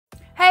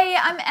Hey,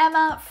 I'm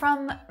Emma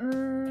from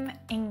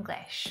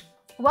mmmEnglish.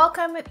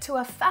 Welcome to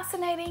a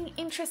fascinating,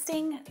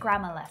 interesting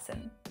grammar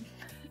lesson.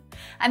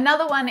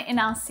 Another one in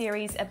our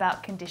series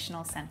about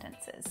conditional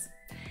sentences.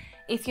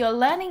 If you're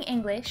learning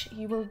English,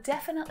 you will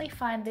definitely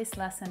find this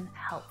lesson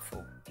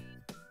helpful.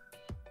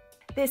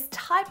 This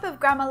type of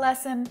grammar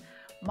lesson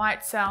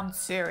might sound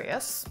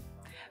serious,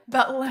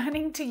 but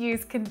learning to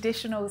use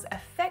conditionals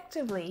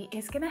effectively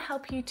is going to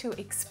help you to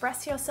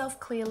express yourself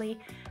clearly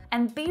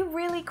and be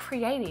really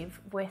creative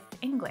with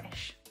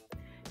English.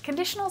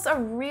 Conditionals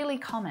are really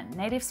common.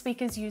 Native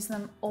speakers use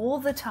them all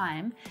the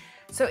time.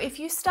 So if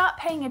you start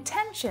paying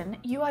attention,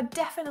 you are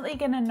definitely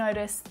going to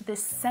notice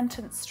this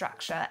sentence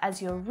structure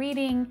as you're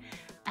reading,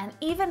 and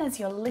even as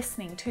you're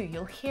listening too,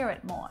 you'll hear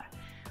it more.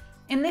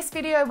 In this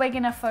video, we're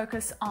going to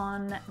focus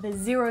on the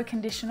zero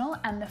conditional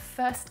and the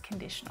first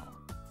conditional.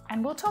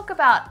 And we'll talk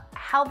about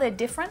how they're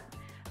different,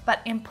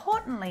 but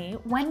importantly,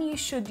 when you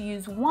should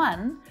use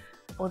one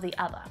or the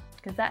other,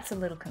 because that's a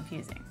little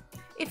confusing.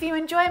 If you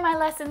enjoy my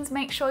lessons,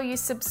 make sure you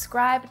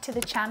subscribe to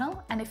the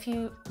channel. And if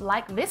you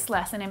like this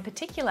lesson in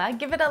particular,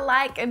 give it a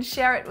like and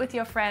share it with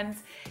your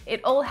friends.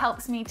 It all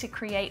helps me to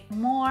create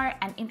more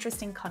and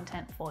interesting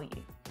content for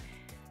you.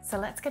 So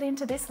let's get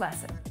into this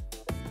lesson.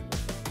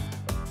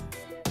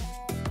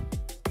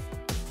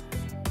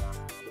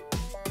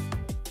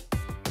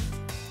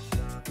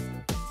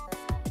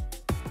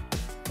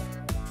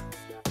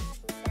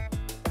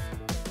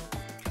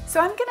 So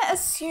I'm going to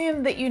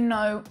assume that you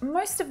know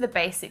most of the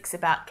basics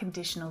about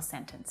conditional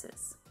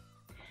sentences.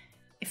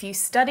 If you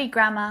study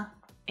grammar,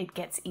 it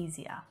gets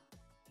easier.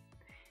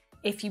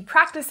 If you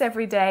practice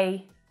every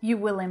day, you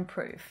will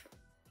improve.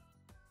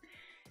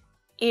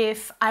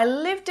 If I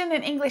lived in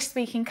an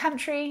English-speaking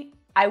country,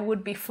 I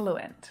would be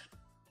fluent.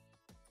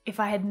 If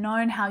I had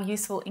known how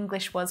useful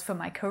English was for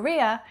my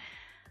career,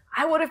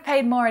 I would have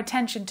paid more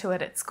attention to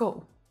it at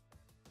school.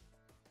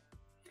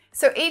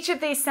 So each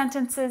of these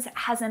sentences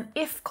has an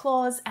if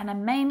clause and a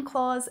main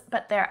clause,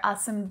 but there are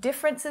some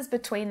differences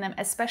between them,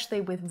 especially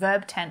with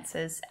verb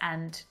tenses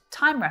and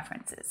time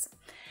references.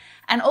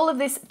 And all of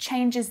this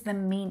changes the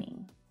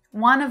meaning.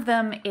 One of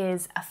them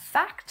is a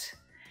fact,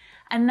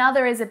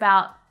 another is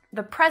about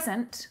the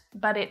present,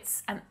 but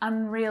it's an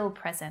unreal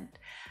present.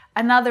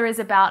 Another is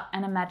about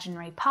an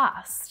imaginary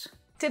past.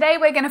 Today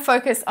we're going to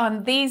focus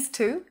on these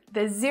two,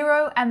 the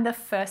zero and the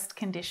first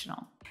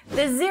conditional.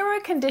 The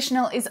zero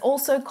conditional is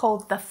also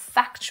called the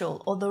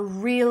factual or the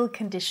real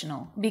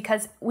conditional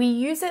because we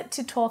use it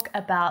to talk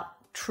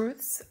about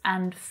truths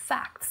and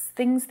facts,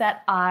 things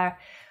that are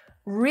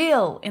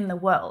real in the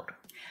world.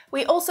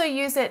 We also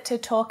use it to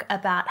talk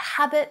about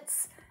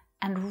habits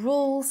and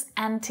rules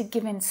and to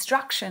give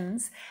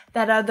instructions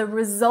that are the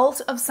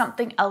result of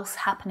something else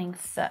happening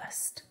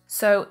first.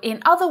 So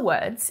in other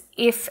words,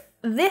 if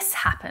this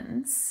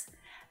happens,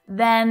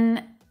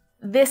 then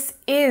this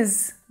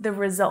is the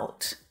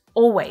result.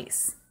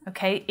 Always,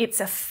 okay? It's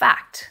a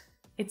fact.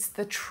 It's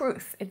the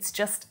truth. It's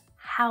just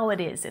how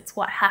it is. It's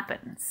what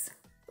happens.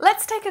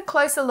 Let's take a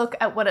closer look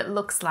at what it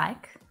looks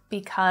like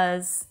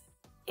because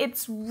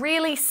it's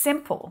really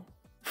simple.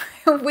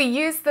 We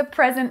use the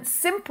present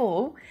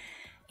simple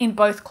in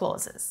both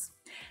clauses.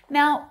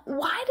 Now,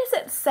 why does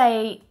it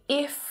say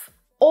if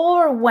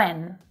or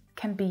when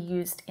can be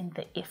used in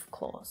the if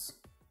clause?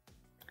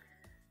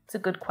 It's a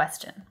good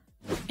question.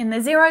 In the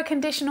zero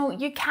conditional,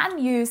 you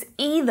can use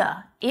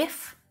either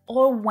if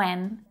or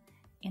when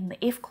in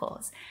the if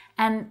clause.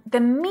 And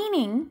the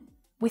meaning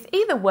with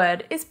either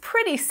word is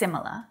pretty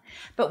similar,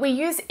 but we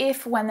use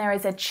if when there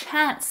is a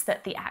chance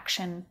that the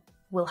action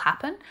will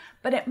happen,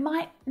 but it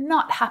might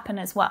not happen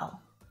as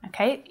well,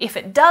 okay? If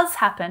it does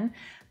happen,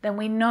 then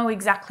we know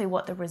exactly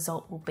what the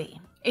result will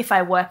be. If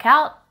I work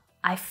out,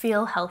 I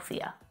feel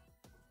healthier.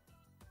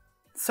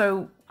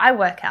 So I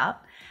work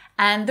out,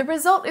 and the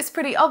result is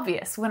pretty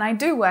obvious. When I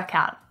do work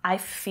out, I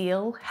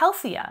feel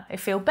healthier. I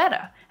feel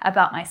better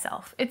about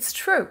myself. It's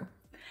true.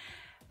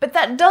 But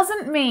that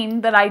doesn't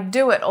mean that I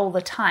do it all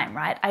the time,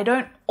 right? I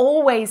don't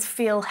always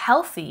feel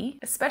healthy,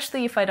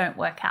 especially if I don't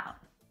work out.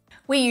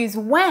 We use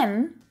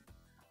when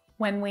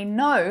we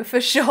know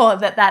for sure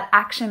that that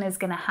action is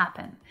going to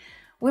happen.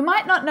 We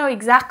might not know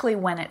exactly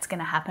when it's going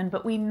to happen,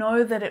 but we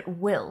know that it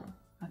will,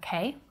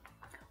 okay?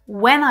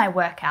 When I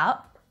work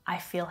out, I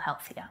feel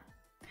healthier.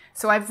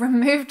 So I've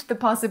removed the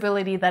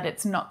possibility that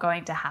it's not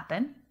going to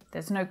happen.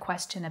 There's no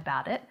question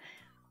about it.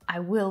 I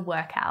will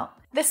work out.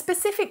 The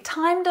specific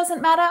time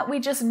doesn't matter. We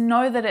just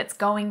know that it's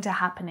going to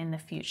happen in the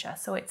future.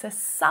 So it's a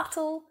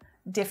subtle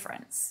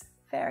difference.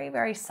 Very,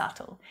 very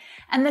subtle.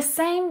 And the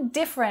same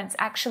difference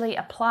actually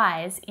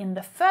applies in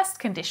the first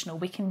conditional.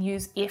 We can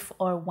use if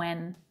or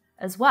when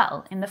as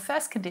well in the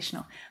first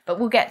conditional, but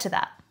we'll get to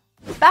that.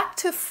 Back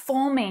to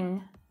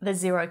forming the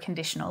zero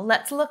conditional,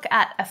 let's look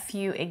at a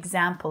few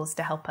examples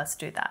to help us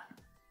do that.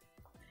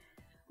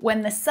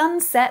 When the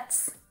sun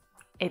sets,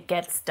 it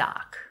gets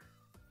dark.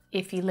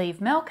 If you leave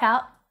milk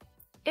out,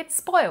 it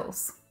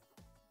spoils.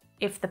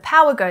 If the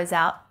power goes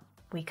out,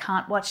 we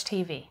can't watch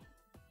TV.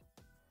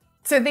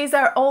 So these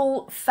are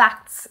all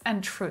facts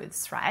and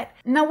truths, right?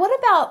 Now what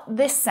about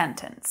this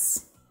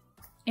sentence?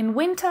 In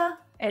winter,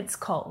 it's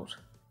cold.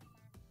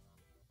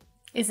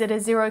 Is it a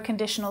zero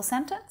conditional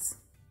sentence?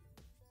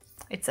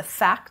 It's a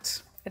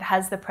fact. It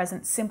has the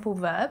present simple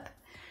verb,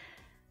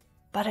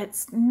 but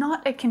it's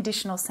not a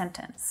conditional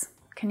sentence.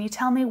 Can you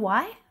tell me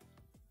why?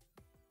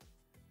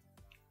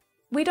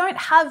 We don't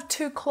have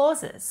two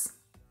clauses.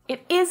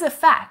 It is a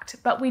fact,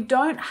 but we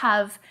don't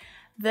have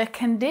the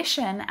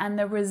condition and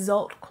the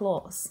result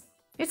clause.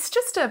 It's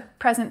just a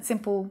present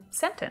simple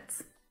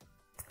sentence.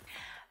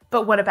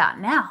 But what about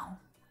now?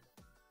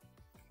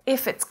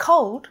 If it's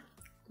cold,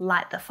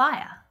 light the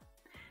fire.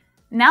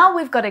 Now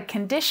we've got a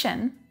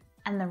condition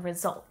and the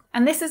result.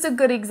 And this is a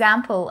good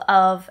example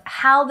of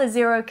how the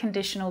zero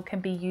conditional can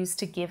be used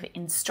to give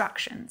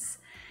instructions.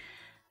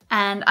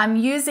 And I'm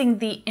using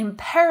the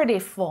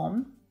imperative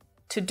form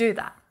to do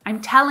that.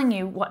 I'm telling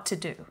you what to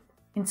do,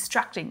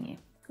 instructing you.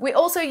 We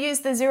also use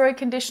the zero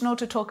conditional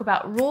to talk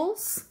about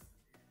rules.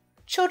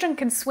 Children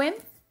can swim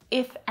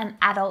if an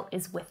adult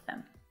is with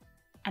them.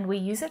 And we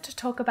use it to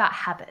talk about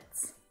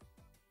habits.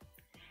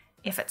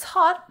 If it's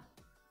hot,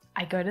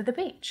 I go to the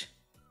beach.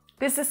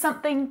 This is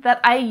something that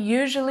I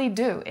usually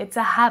do. It's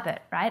a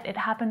habit, right? It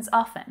happens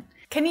often.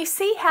 Can you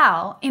see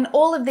how, in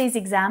all of these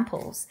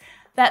examples,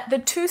 that the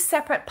two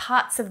separate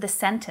parts of the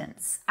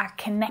sentence are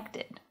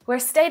connected? We're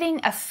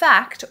stating a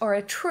fact or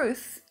a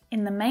truth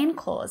in the main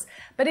clause,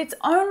 but it's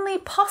only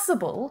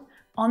possible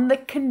on the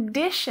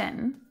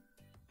condition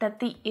that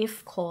the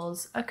if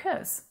clause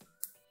occurs.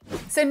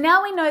 So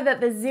now we know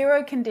that the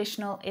zero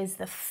conditional is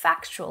the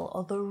factual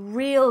or the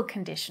real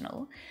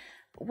conditional.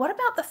 But what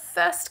about the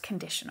first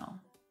conditional?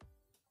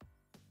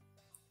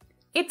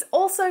 It's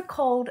also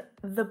called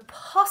the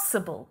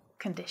possible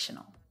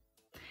conditional.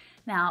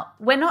 Now,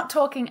 we're not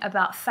talking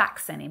about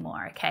facts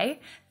anymore, okay?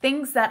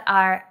 Things that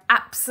are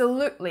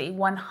absolutely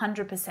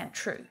 100%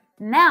 true.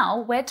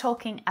 Now we're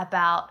talking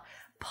about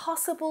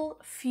possible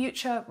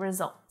future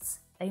results.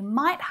 They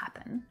might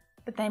happen,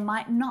 but they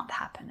might not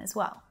happen as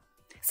well.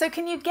 So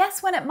can you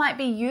guess when it might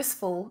be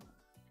useful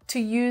to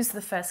use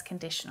the first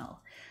conditional?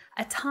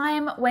 A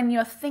time when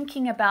you're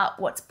thinking about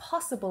what's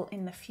possible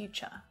in the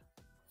future.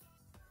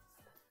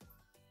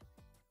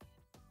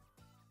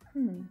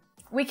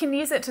 We can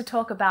use it to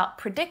talk about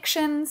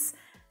predictions,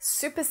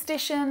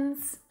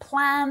 superstitions,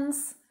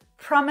 plans,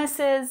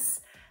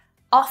 promises,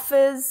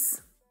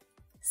 offers,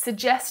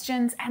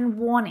 suggestions, and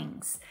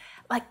warnings.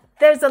 Like,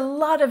 there's a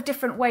lot of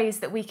different ways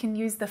that we can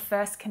use the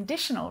first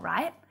conditional,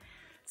 right?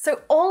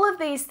 So all of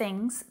these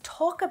things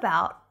talk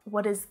about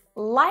what is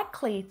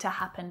likely to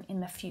happen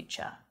in the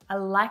future, a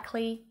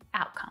likely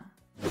outcome.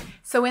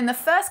 So in the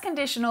first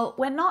conditional,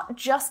 we're not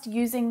just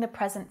using the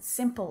present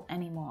simple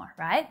anymore,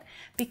 right?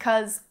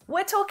 Because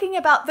we're talking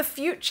about the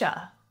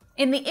future.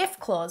 In the if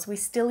clause, we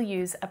still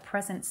use a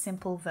present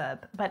simple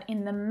verb, but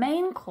in the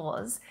main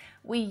clause,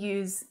 we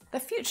use the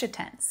future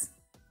tense,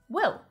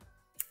 will.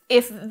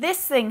 If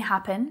this thing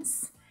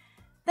happens,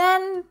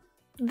 then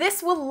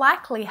this will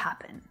likely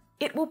happen.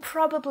 It will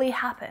probably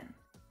happen.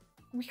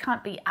 We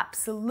can't be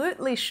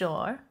absolutely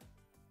sure.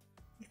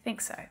 We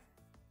think so.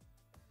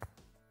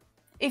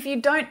 If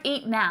you don't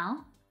eat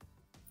now,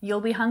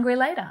 you'll be hungry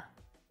later.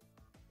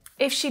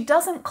 If she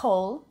doesn't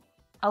call,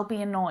 I'll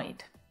be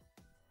annoyed.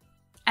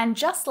 And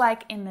just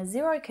like in the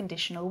zero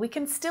conditional, we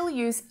can still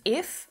use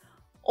if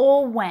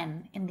or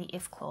when in the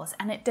if clause,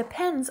 and it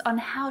depends on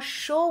how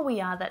sure we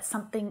are that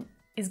something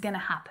is going to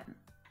happen.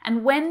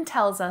 And when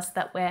tells us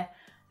that we're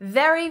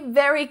very,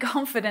 very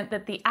confident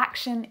that the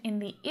action in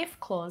the if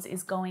clause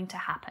is going to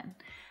happen,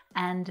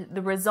 and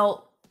the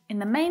result in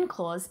the main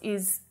clause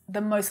is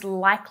the most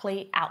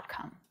likely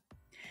outcome.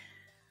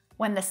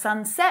 When the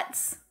sun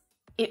sets,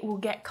 it will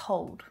get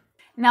cold.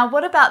 Now,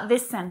 what about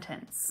this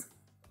sentence?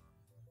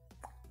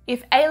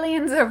 If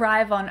aliens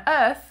arrive on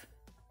Earth,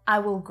 I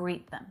will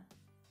greet them.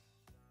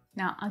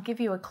 Now, I'll give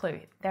you a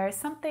clue. There is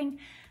something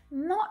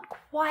not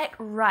quite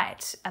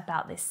right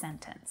about this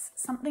sentence.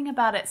 Something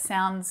about it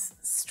sounds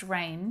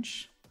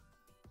strange,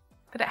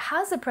 but it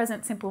has a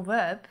present simple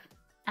verb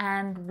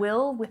and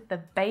will with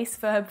the base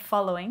verb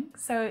following,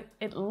 so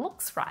it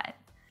looks right.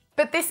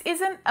 But this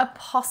isn't a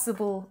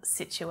possible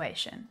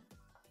situation.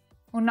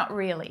 Well, not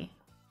really.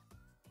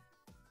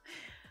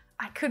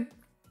 I could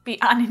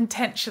be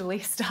unintentionally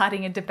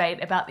starting a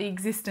debate about the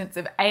existence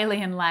of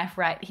alien life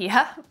right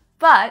here,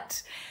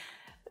 but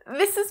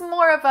this is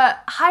more of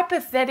a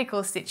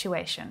hypothetical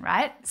situation,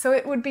 right? So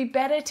it would be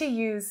better to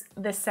use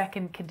the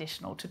second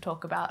conditional to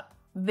talk about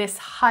this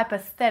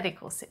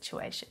hypothetical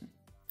situation.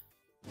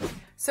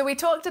 So we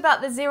talked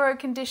about the zero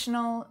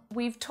conditional,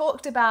 we've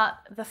talked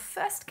about the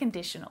first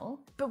conditional,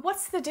 but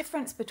what's the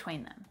difference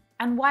between them?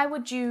 And why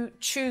would you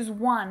choose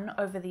one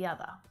over the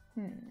other?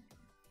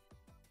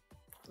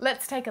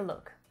 Let's take a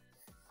look.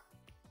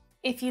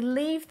 If you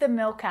leave the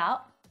milk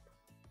out,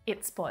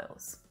 it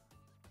spoils.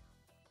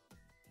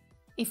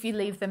 If you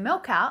leave the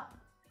milk out,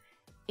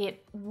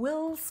 it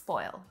will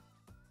spoil.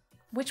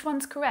 Which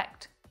one's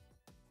correct?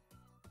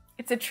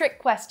 It's a trick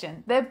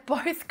question. They're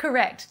both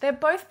correct. They're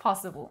both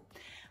possible.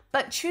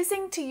 But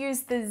choosing to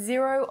use the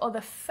zero or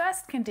the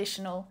first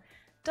conditional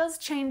does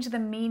change the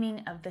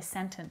meaning of the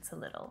sentence a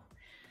little.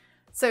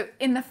 So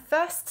in the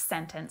first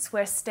sentence,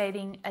 we're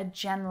stating a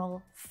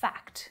general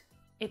fact.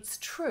 It's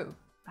true,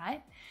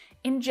 right?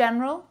 In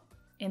general,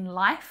 in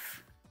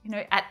life,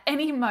 at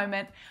any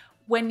moment,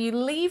 when you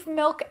leave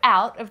milk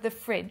out of the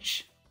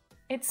fridge,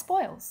 it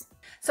spoils.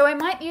 So I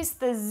might use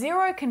the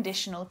zero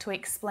conditional to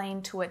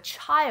explain to a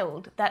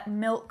child that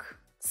milk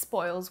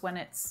spoils when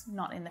it's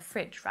not in the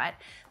fridge, right?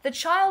 The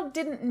child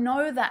didn't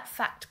know that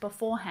fact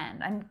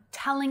beforehand. I'm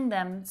telling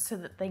them so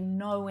that they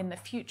know in the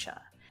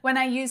future. When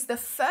I use the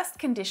first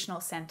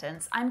conditional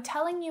sentence, I'm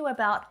telling you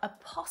about a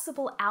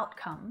possible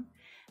outcome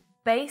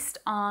based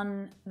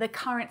on the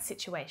current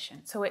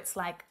situation. So it's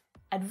like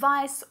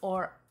advice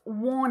or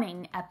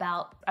warning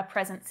about a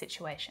present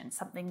situation,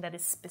 something that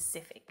is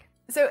specific.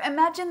 So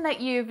imagine that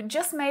you've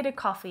just made a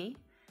coffee,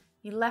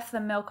 you left the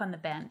milk on the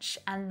bench,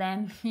 and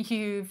then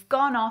you've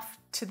gone off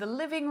to the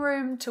living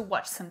room to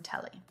watch some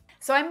telly.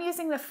 So I'm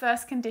using the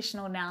first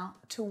conditional now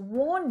to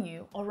warn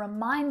you or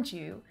remind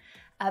you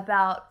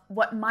about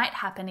what might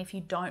happen if you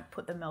don't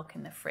put the milk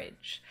in the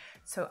fridge.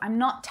 So I'm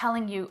not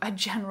telling you a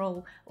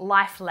general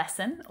life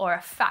lesson or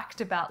a fact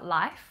about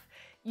life.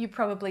 You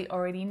probably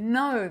already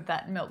know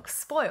that milk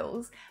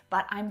spoils,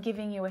 but I'm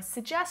giving you a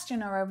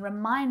suggestion or a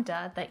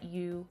reminder that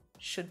you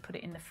should put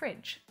it in the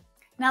fridge.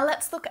 Now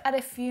let's look at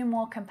a few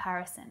more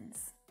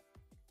comparisons.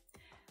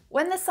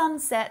 When the sun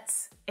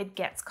sets, it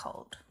gets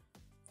cold.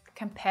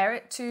 Compare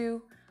it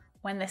to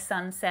when the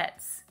sun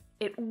sets,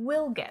 it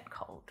will get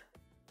cold.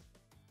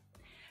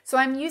 So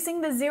I'm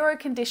using the zero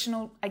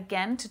conditional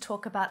again to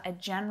talk about a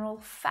general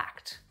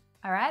fact,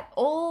 all right?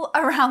 All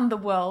around the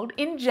world,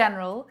 in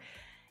general,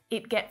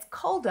 it gets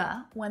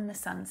colder when the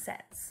sun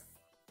sets.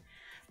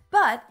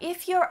 But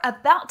if you're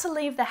about to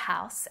leave the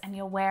house and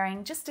you're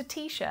wearing just a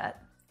t-shirt,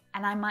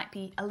 and I might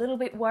be a little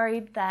bit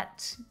worried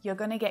that you're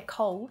going to get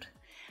cold,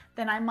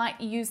 then I might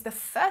use the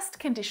first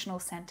conditional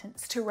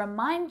sentence to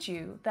remind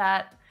you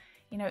that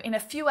in a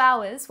few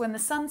hours when the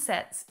sun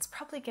sets, it's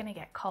probably going to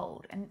get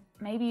cold and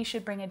maybe you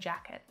should bring a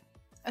jacket.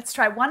 Let's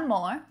try one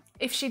more.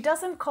 If she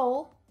doesn't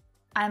call,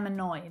 I'm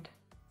annoyed.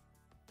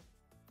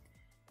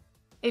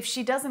 If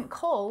she doesn't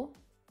call,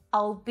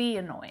 I'll be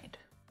annoyed.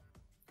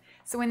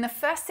 So in the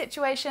first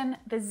situation,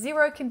 the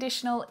zero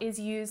conditional is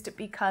used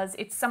because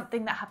it's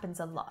something that happens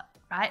a lot,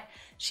 right?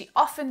 She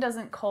often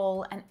doesn't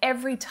call, and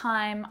every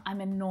time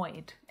I'm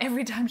annoyed.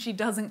 Every time she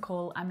doesn't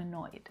call, I'm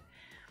annoyed.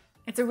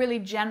 It's a really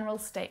general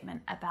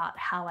statement about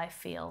how I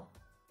feel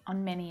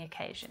on many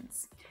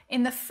occasions.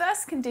 In the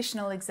first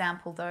conditional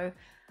example though,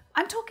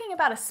 I'm talking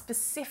about a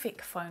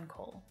specific phone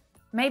call.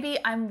 Maybe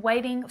I'm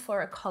waiting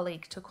for a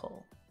colleague to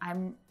call.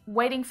 I'm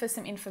waiting for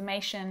some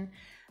information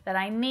that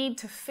I need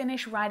to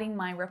finish writing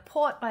my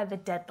report by the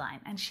deadline,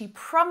 and she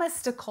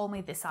promised to call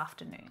me this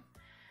afternoon.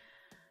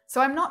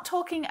 So I'm not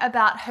talking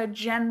about her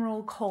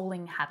general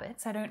calling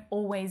habits. I don't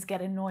always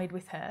get annoyed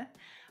with her.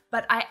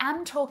 But I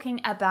am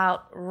talking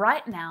about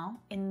right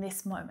now in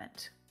this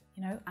moment.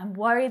 I'm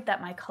worried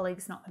that my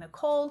colleague's not going to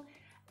call,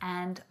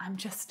 and I'm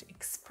just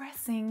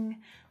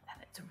expressing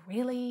that it's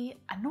really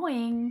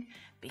annoying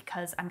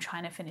because I'm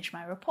trying to finish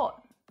my report.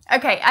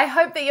 Okay, I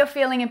hope that you're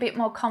feeling a bit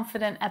more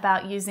confident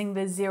about using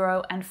the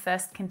zero and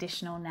first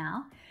conditional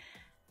now,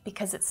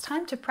 because it's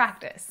time to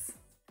practice.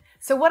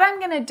 So what I'm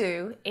going to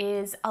do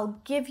is I'll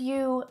give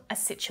you a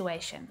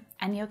situation,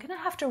 and you're going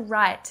to have to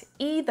write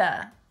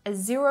either a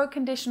zero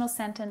conditional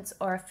sentence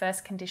or a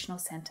first conditional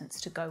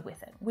sentence to go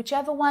with it,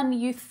 whichever one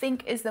you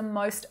think is the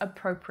most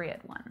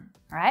appropriate one,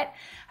 all right?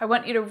 I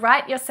want you to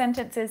write your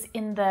sentences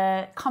in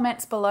the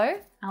comments below.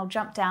 I'll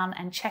jump down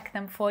and check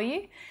them for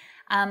you.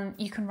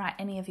 You can write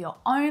any of your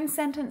own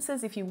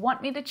sentences if you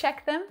want me to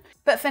check them.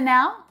 But for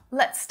now,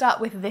 let's start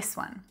with this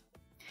one.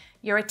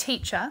 You're a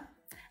teacher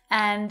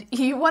and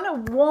you want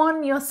to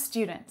warn your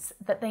students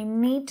that they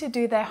need to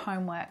do their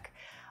homework,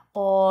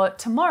 or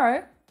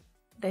tomorrow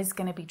there's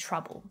going to be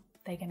trouble.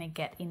 They're going to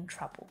get in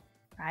trouble,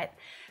 right?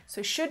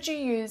 So should you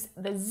use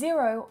the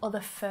zero or the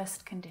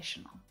first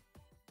conditional?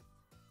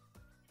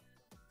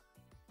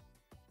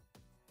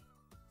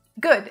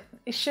 Good,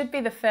 it should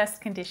be the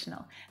first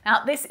conditional.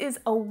 Now, this is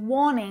a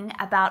warning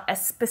about a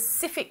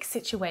specific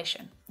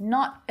situation,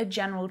 not a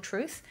general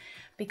truth,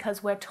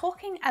 because we're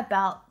talking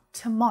about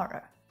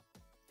tomorrow.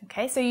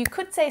 Okay, so you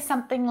could say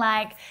something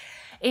like,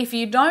 if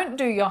you don't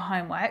do your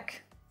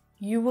homework,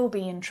 you will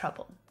be in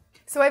trouble.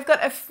 So I've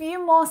got a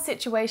few more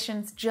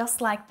situations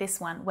just like this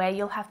one where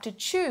you'll have to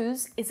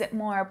choose, is it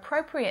more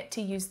appropriate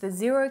to use the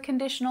zero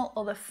conditional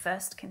or the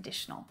first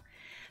conditional?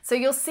 So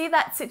you'll see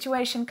that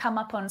situation come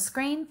up on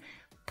screen.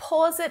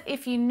 Pause it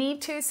if you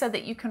need to so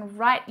that you can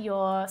write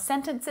your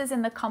sentences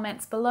in the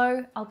comments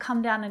below. I'll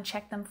come down and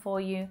check them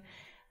for you.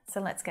 So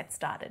let's get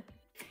started.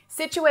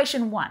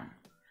 Situation 1.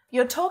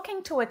 You're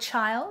talking to a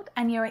child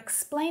and you're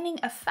explaining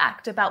a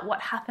fact about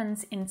what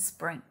happens in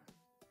spring.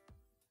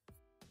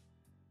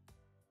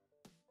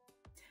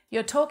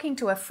 You're talking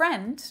to a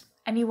friend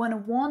and you want to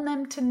warn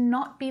them to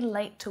not be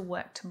late to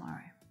work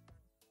tomorrow.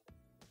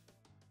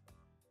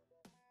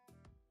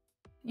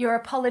 You're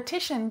a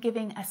politician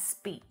giving a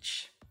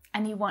speech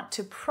and you want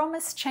to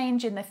promise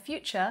change in the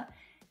future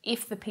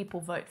if the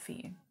people vote for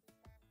you.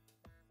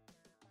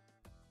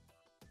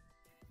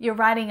 You're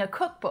writing a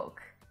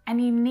cookbook,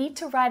 and you need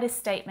to write a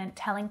statement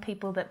telling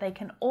people that they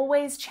can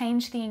always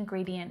change the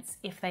ingredients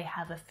if they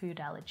have a food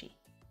allergy.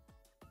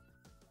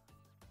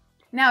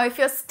 Now, if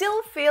you're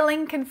still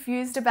feeling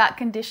confused about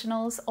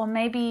conditionals, or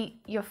maybe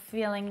you're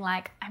feeling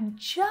like, I'm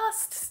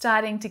just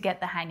starting to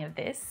get the hang of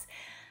this,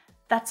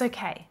 that's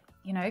okay.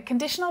 You know,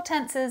 conditional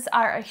tenses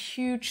are a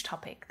huge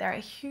topic. They're a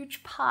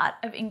huge part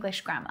of English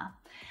grammar,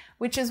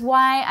 which is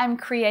why I'm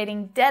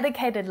creating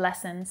dedicated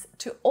lessons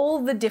to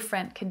all the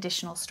different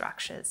conditional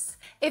structures.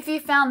 If you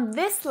found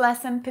this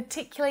lesson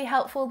particularly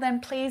helpful, then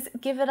please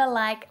give it a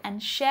like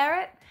and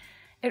share it.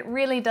 It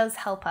really does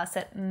help us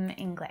at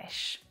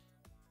mmmEnglish.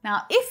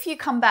 Now, if you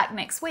come back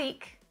next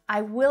week,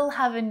 I will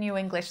have a new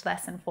English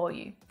lesson for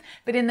you.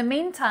 But in the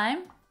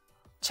meantime,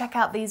 check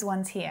out these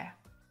ones here.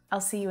 I'll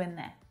see you in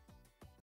there.